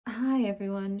Hi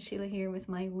everyone, Sheila here with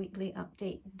my weekly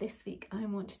update. This week I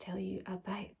want to tell you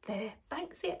about the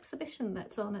Banksy exhibition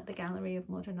that's on at the Gallery of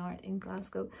Modern Art in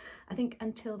Glasgow, I think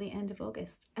until the end of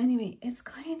August. Anyway, it's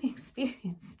quite an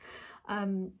experience.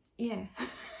 Yeah,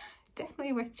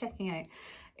 definitely worth checking out.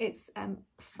 It's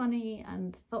funny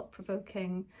and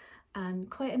thought-provoking and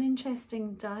quite an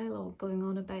interesting dialogue going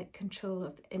on about control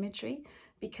of imagery,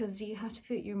 because you have to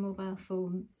put your mobile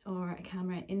phone or a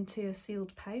camera into a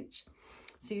sealed pouch.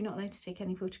 So you're not allowed to take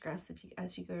any photographs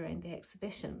as you go around the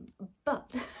exhibition,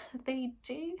 but they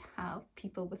do have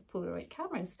people with Polaroid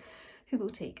cameras who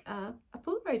will take a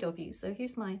Polaroid of you. So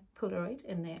here's my Polaroid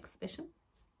in the exhibition.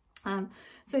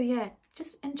 So yeah,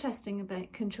 just interesting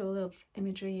about control of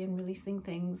imagery and releasing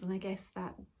things, and I guess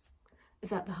that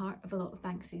is at the heart of a lot of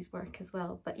Banksy's work as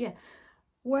well. But yeah,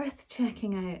 worth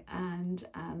checking out, and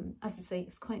as I say,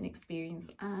 it's quite an experience,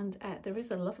 and there is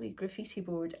a lovely graffiti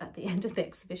board at the end of the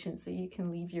exhibition, so you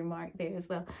can leave your mark there as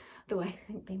well, though I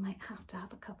think they might have to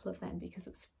have a couple of them because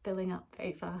it's filling up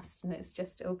very fast and it's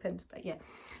just opened. But yeah,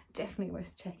 definitely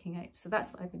worth checking out. So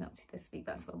that's what I've been up to this week.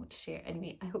 That's what I want to share.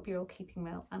 Anyway, I hope you're all keeping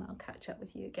well, and I'll catch up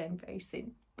with you again very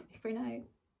soon. Bye for now.